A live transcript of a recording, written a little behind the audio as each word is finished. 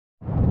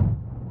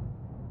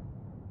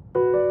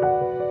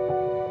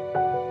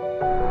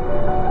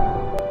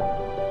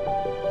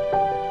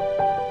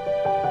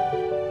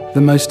The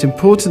most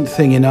important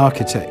thing in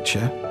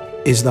architecture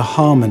is the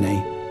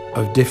harmony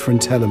of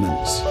different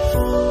elements.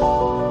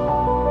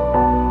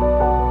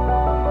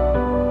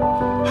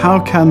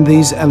 How can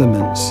these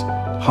elements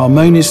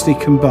harmoniously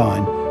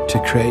combine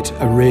to create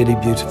a really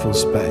beautiful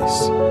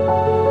space?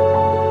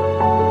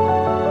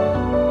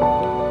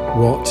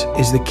 What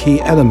is the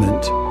key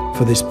element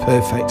for this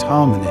perfect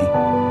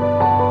harmony?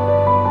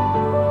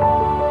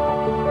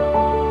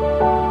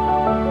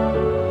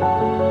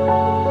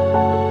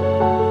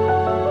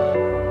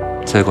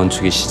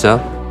 재건축의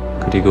시작,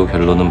 그리고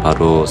결론은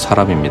바로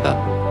사람입니다.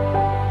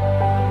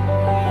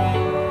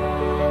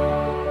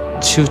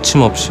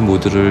 치우침 없이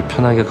모두를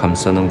편하게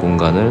감싸는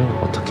공간을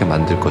어떻게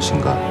만들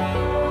것인가?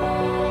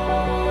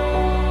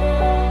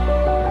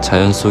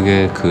 자연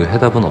속에 그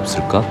해답은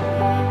없을까?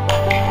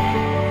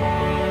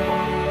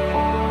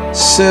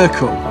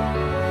 Circle.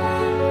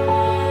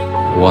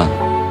 1.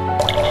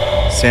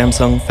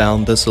 Samsung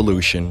found the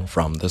solution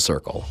from the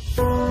circle.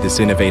 This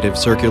innovative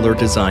circular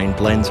design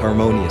blends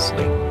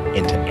harmoniously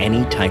into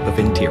any type of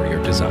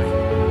interior design.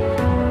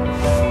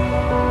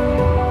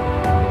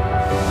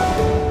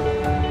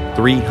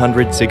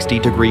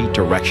 360-degree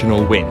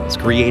directional winds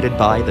created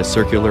by the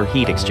circular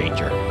heat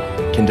exchanger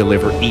can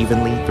deliver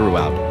evenly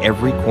throughout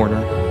every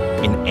corner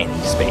in any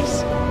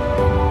space.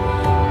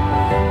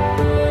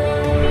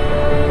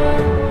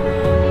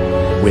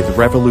 With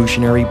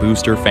revolutionary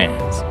booster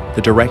fans,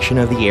 the direction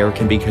of the air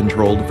can be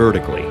controlled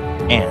vertically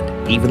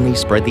and evenly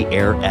spread the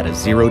air at a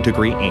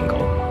 0-degree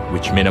angle,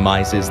 which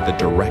minimizes the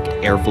direct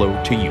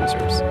airflow to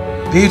users.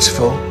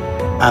 Beautiful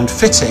and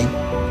fitting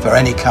for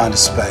any kind of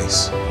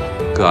space.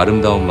 그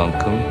아름다운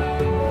만큼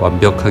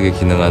완벽하게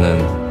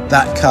기능하는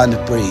That kind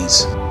of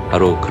breeze.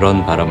 바로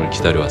그런 바람을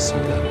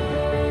기다려왔습니다.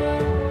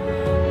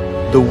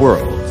 The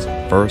world's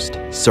first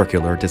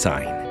circular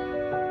design.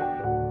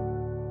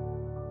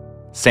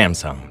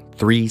 Samsung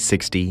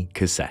 360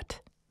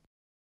 Cassette.